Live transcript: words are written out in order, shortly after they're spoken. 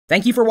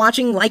Thank you for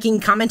watching,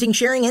 liking, commenting,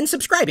 sharing, and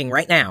subscribing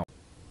right now.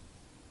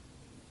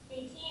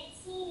 They can't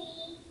see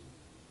me.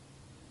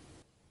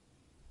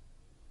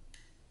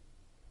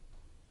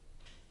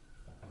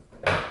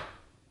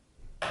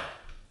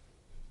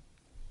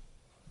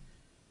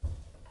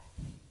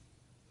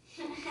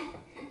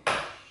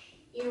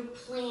 Your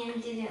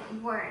plan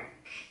didn't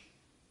work.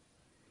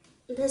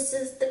 This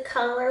is the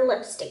color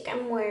lipstick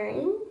I'm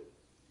wearing.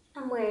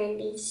 I'm wearing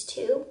these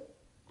two.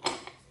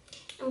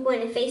 I'm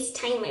going to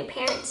FaceTime my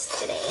parents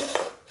today,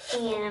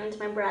 and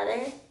my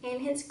brother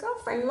and his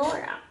girlfriend,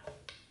 Laura.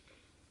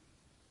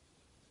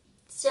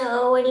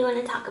 So what do you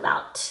want to talk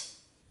about?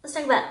 Let's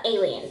talk about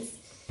aliens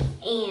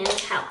and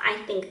how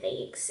I think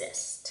they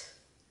exist.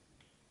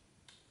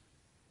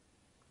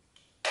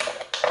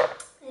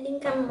 I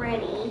think I'm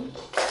ready.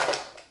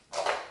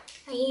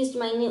 I used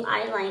my new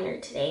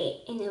eyeliner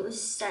today and it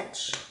was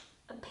such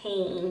a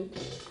pain.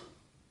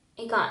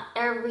 It got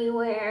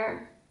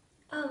everywhere.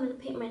 Oh, I'm gonna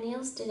paint my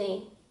nails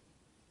today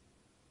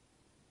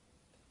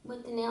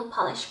with the nail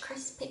polish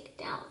Chris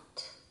picked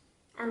out.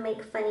 I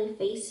make funny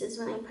faces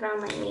when I put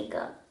on my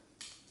makeup.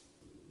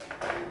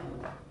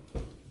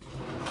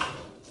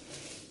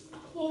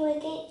 Hey,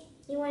 Wicket,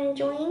 you wanna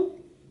join?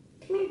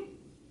 Come here.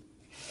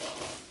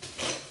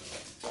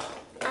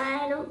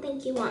 I don't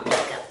think you want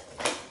makeup.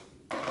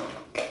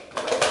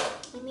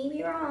 I may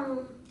be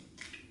wrong.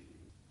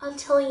 I'll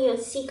tell you a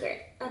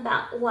secret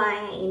about why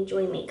I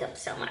enjoy makeup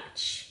so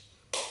much.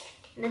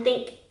 And I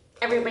think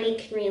everybody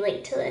can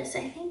relate to this,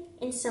 I think,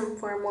 in some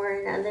form or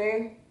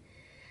another.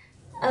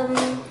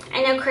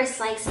 I know Chris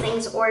likes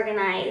things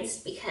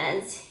organized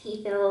because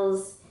he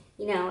feels,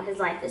 you know, his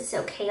life is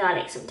so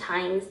chaotic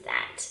sometimes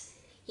that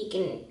he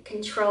can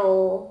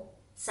control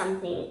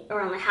something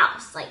around the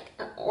house, like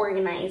an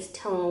organized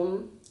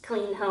home,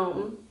 clean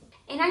home.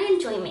 And I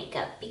enjoy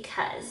makeup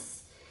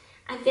because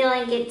I feel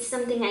like it's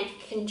something I can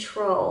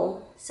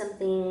control,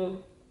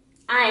 something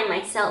I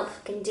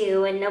myself can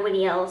do, and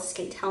nobody else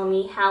can tell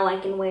me how I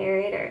can wear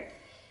it or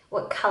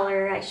what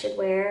color I should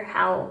wear,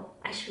 how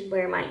I should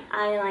wear my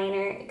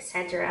eyeliner,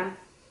 etc.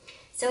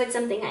 So it's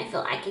something I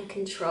feel I can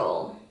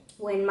control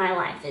when my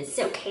life is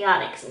so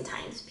chaotic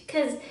sometimes,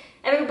 because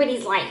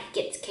everybody's life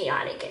gets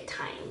chaotic at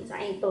times,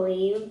 I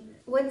believe.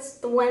 What's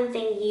the one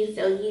thing you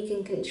feel you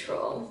can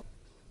control?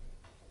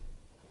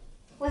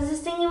 Was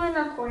this thing even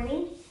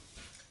recording?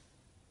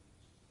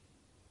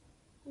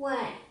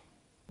 What?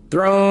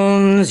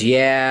 Thrones,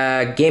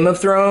 yeah. Game of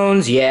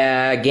Thrones,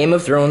 yeah. Game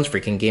of Thrones,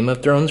 freaking Game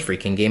of Thrones,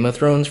 freaking Game of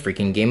Thrones,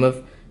 freaking Game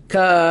of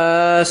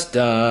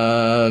Custom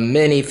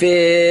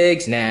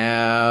minifigs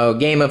now.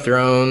 Game of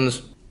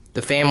Thrones.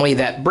 The family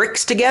that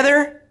bricks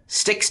together,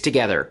 sticks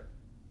together.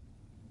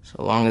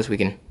 So long as we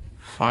can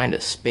find a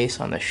space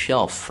on the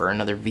shelf for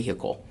another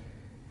vehicle.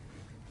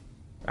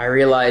 I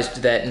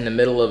realized that in the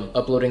middle of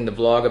uploading the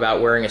vlog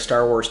about wearing a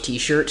Star Wars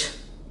t-shirt,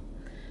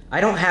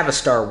 I don't have a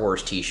Star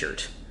Wars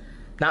t-shirt.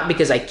 Not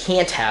because I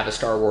can't have a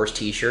Star Wars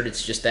t-shirt,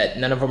 it's just that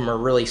none of them are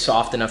really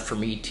soft enough for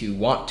me to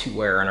want to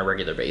wear on a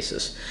regular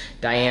basis.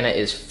 Diana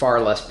is far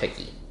less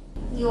picky.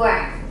 You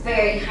are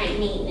very high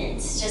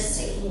maintenance, just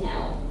so you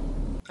know.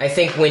 I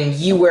think when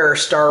you wear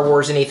Star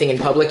Wars anything in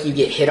public, you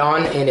get hit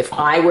on, and if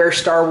I wear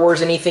Star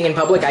Wars anything in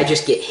public, I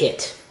just get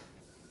hit.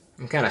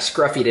 I'm kind of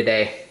scruffy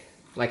today,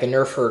 like a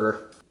Nerf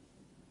herder.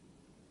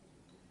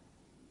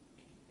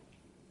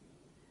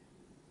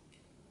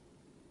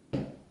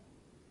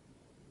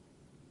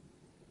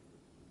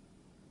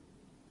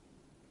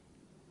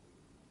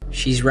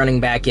 She's running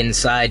back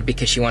inside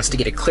because she wants to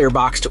get a clear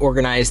box to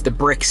organize the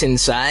bricks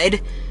inside.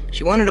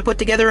 She wanted to put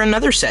together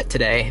another set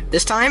today.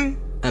 This time,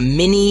 a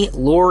mini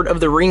Lord of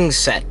the Rings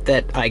set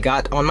that I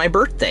got on my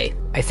birthday.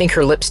 I think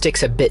her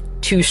lipstick's a bit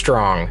too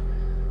strong.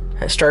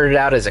 It started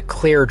out as a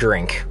clear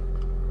drink.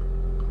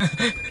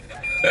 Oh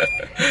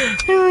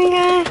my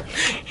god,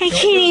 I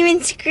can't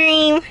even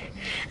scream.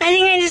 I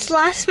think I just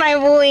lost my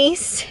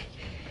voice.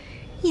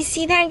 You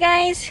see that,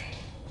 guys?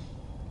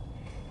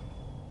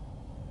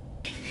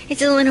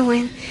 It's a little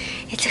one.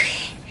 It's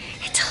okay.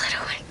 It's a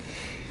little one.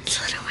 It's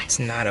a little one. It's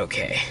not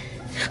okay.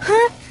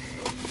 Huh?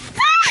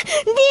 Ah!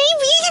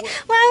 Baby!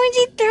 Why would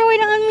you throw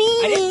it on me?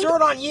 I didn't throw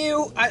it on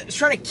you. I was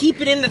trying to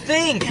keep it in the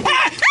thing. Ah!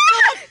 Ah!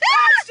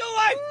 It's still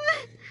alive!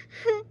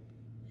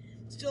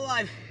 It's still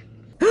alive.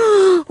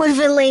 What if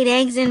it laid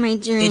eggs in my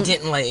drink? It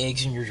didn't lay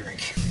eggs in your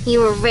drink.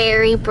 You were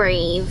very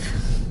brave.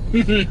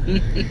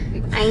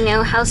 I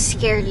know how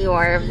scared you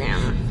are of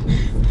them.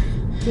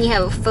 You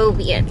have a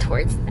phobia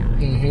towards them.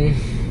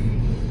 Mm-hmm.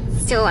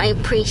 So I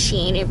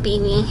appreciate it,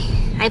 baby.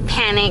 I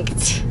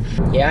panicked.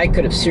 Yeah, I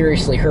could have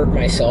seriously hurt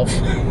myself.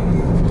 I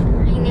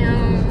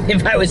know.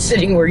 If I was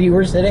sitting where you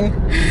were sitting.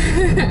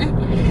 Yeah,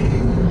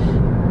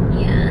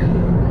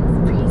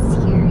 it's pretty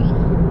scary.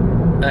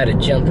 I'd have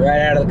jumped right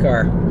out of the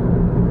car.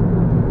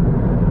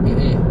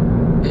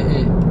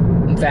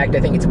 In fact, I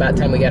think it's about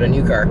time we got a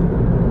new car.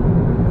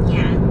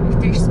 Yeah, if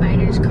there's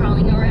spiders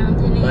crawling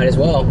around in it. Might as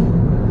well.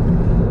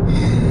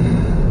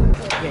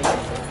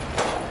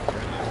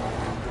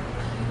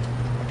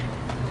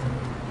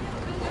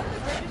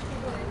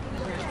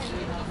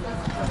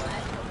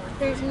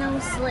 There's no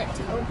slit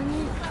to open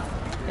it?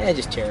 Yeah,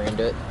 just tear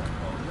into it.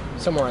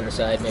 Somewhere on the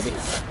side, maybe.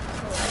 Like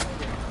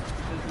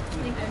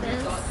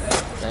this?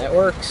 That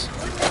works.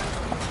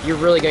 You're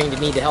really going to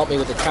need to help me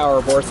with the Tower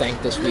of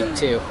Orthanc this week,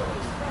 too.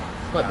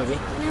 What, baby?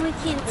 Now we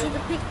can't see the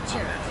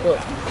picture. Well,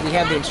 we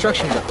have the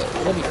instruction booklet.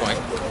 It'll be fine.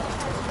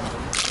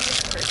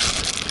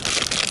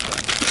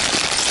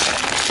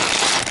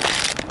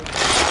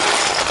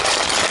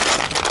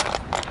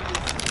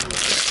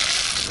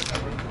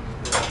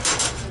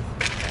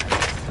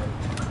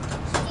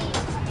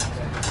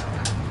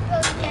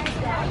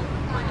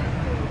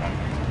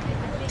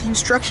 The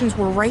instructions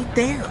were right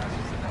there.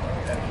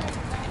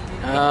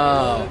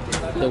 Oh,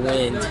 the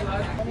wind.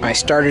 I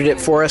started it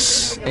for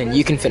us, and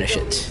you can finish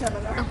it.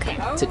 Okay.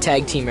 It's a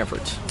tag team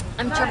effort.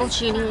 I'm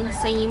troubleshooting,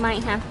 so you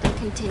might have to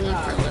continue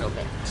for a little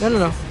bit.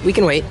 No. We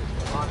can wait.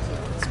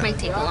 This might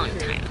take a long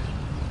time.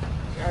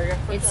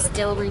 It's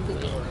still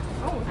rebooting.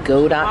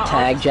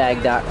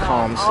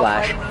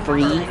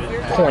 Go.tagjag.com/free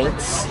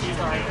points.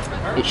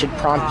 It should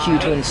prompt you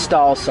to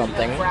install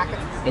something.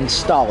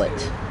 Install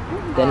it.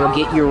 Then we'll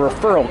get your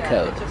referral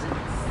code.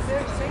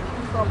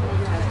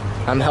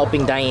 I'm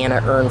helping Diana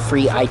earn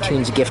free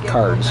iTunes gift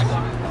cards.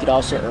 You could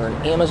also earn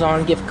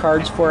Amazon gift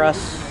cards for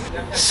us.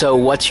 So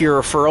what's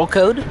your referral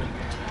code?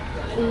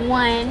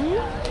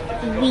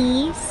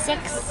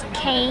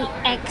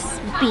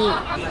 1V6KXB.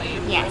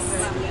 Yes.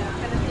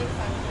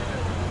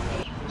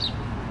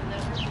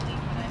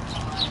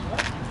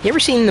 You ever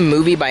seen the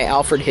movie by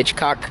Alfred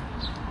Hitchcock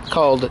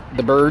called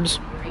The Birds?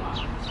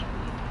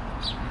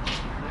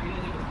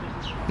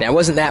 Now,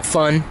 wasn't that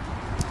fun?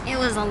 It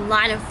was a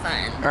lot of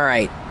fun. All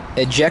right,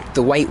 eject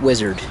the White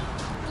Wizard.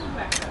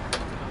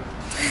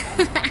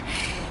 That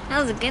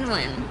was a good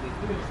one.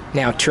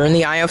 Now turn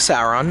the Eye of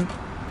Sauron.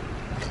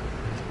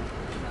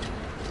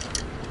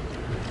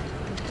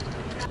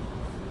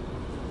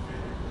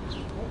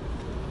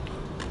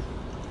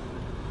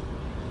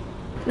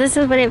 This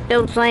is what it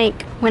feels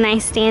like when I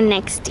stand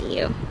next to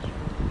you.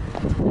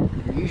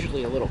 You're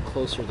usually a little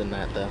closer than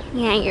that, though.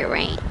 Yeah, you're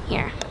right.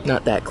 Here.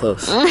 Not that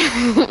close.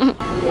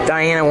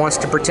 Diana wants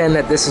to pretend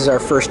that this is our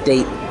first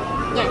date.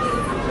 Yes.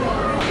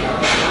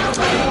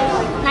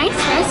 Nice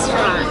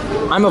restaurant.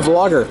 I'm a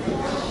vlogger.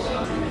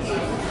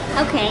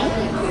 Okay.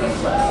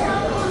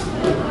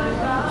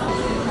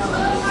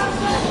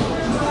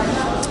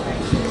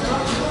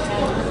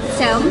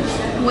 So,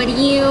 what do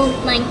you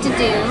like to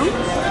do?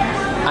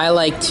 I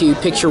like to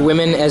picture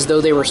women as though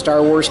they were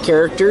Star Wars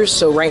characters,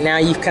 so right now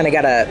you've kind of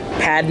got a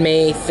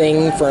Padme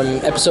thing from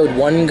episode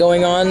 1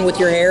 going on with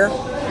your hair.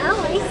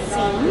 Oh, I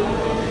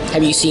see.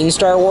 Have you seen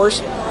Star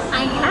Wars?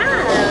 I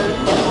have.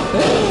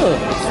 Oh.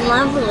 It's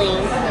lovely.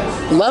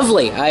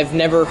 Lovely. I've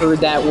never heard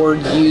that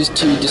word used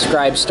to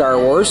describe Star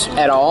Wars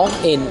at all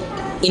in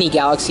any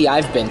galaxy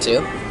I've been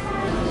to.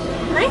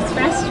 Nice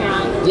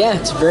restaurant. Yeah,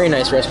 it's a very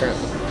nice restaurant.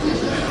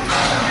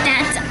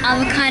 That's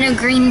avocado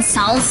green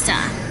salsa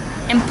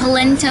and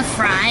polenta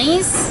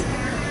fries.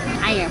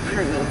 I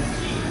approve.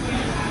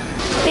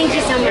 Thank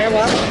you so much. You're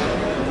welcome.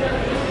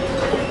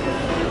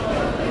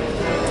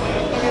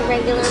 And a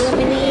regular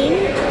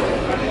lemonade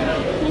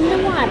in the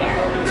water.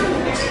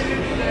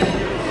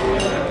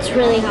 It's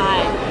really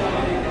hot.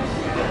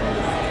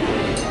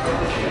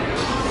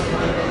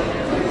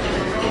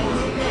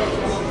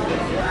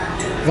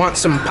 Want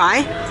some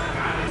pie?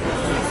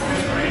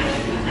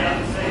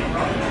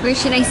 Where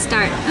should I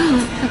start?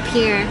 Up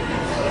here.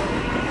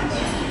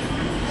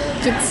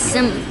 Get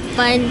some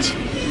fudge.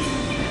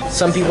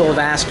 Some people have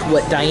asked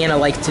what Diana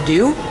likes to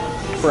do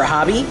for a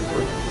hobby,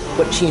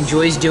 what she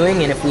enjoys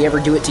doing, and if we ever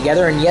do it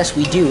together, and yes,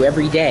 we do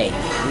every day.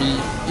 We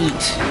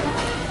eat.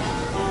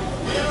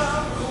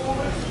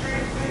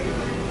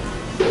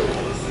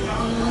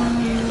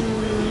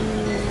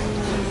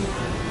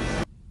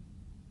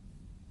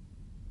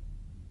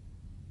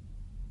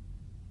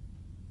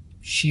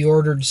 She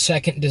ordered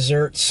second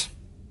desserts.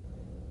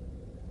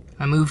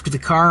 I moved the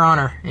car on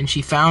her, and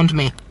she found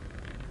me.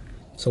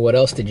 So what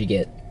else did you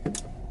get?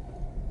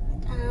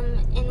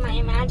 In my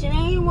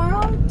imaginary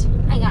world,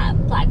 I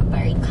got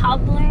blackberry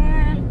cobbler,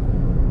 and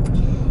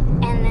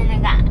then I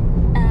got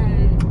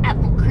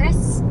apple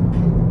crisp,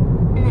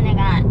 and then I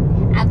got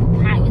apple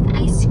pie with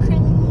ice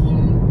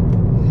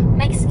cream,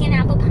 Mexican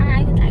apple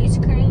pie with ice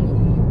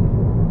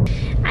cream.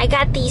 I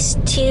got these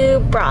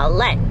 2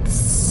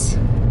 bralettes.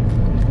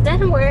 Is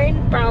that a word?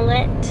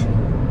 Bralette?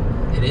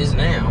 It is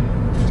now.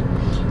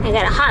 I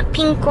got a hot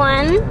pink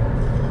one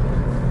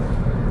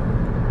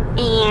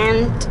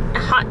and a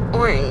hot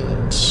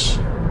orange.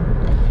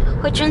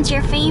 Which one's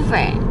your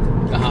favorite?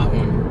 The hot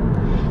one.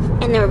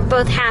 And they were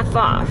both half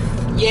off.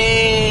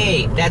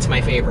 Yay! That's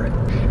my favorite.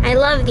 I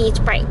love these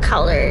bright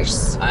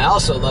colors. I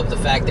also love the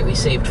fact that we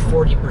saved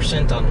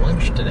 40% on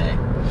lunch today.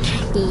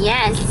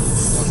 Yes. I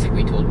don't think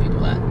we told people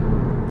that.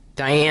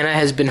 Diana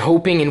has been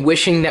hoping and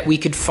wishing that we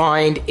could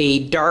find a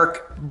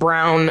dark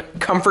brown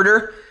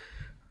comforter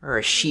or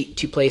a sheet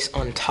to place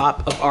on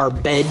top of our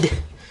bed.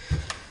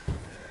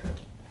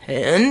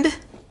 And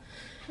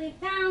We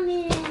found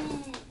it.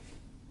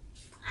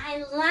 I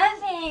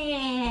love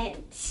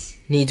it.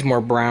 needs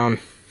more brown.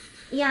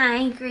 Yeah,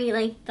 I agree.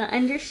 Like the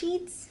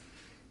undersheets.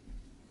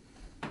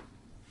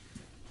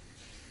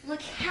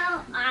 Look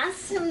how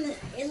awesome!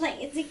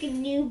 It's like a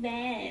new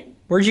bed.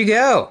 Where'd you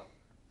go?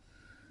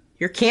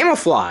 You're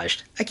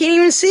camouflaged. I can't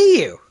even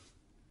see you.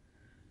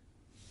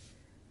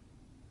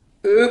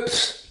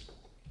 Oops.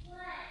 What?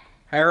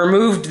 I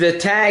removed the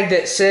tag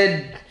that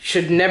said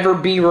should never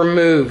be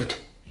removed.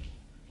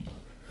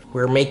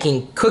 We're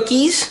making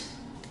cookies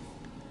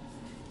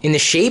in the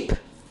shape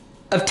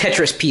of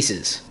Tetris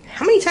pieces.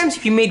 How many times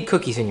have you made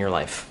cookies in your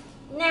life?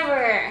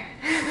 Never.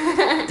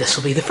 This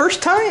will be the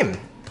first time.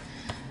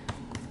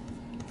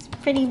 It's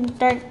pretty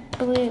dark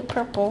blue,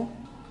 purple.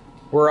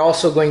 We're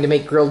also going to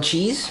make grilled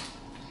cheese.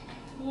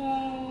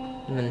 Yay.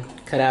 And then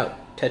cut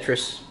out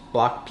Tetris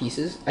block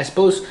pieces. I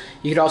suppose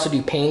you could also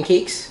do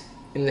pancakes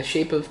in the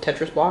shape of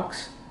Tetris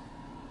blocks.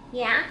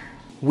 Yeah.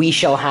 We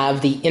shall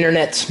have the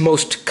internet's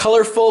most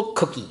colorful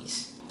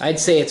cookies. I'd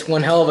say it's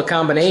one hell of a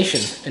combination.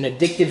 An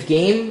addictive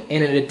game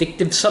and an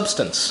addictive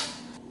substance.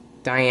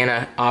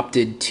 Diana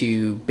opted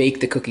to bake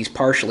the cookies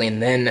partially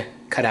and then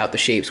cut out the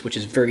shapes, which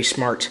is very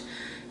smart.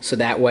 So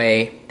that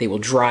way they will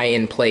dry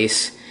in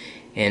place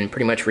and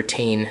pretty much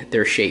retain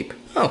their shape.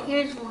 Oh,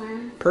 Here's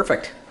one.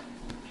 perfect.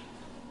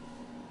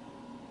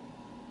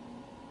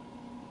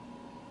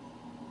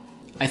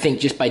 I think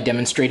just by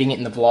demonstrating it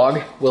in the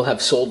vlog, we'll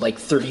have sold like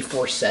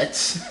 34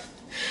 sets.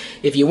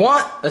 If you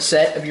want a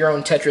set of your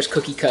own Tetris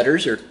cookie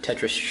cutters or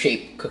Tetris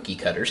shaped cookie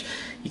cutters,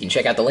 you can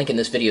check out the link in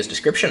this video's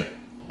description.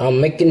 I'm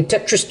making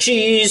Tetris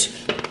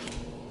cheese.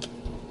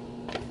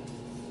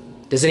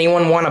 Does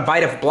anyone want a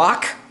bite of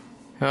block?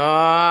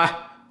 I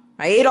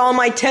ate all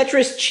my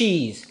Tetris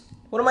cheese.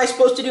 What am I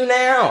supposed to do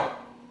now?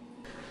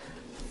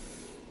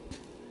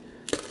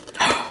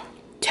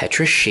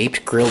 Tetris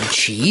shaped grilled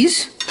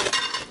cheese?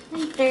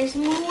 Wait, there's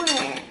more.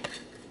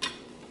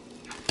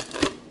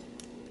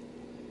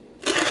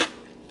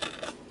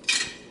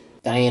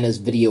 Diana's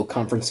video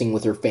conferencing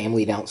with her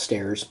family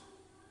downstairs.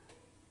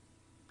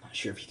 Not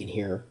sure if you can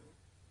hear her.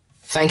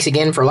 Thanks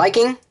again for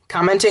liking,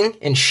 commenting,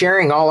 and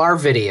sharing all our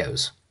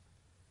videos.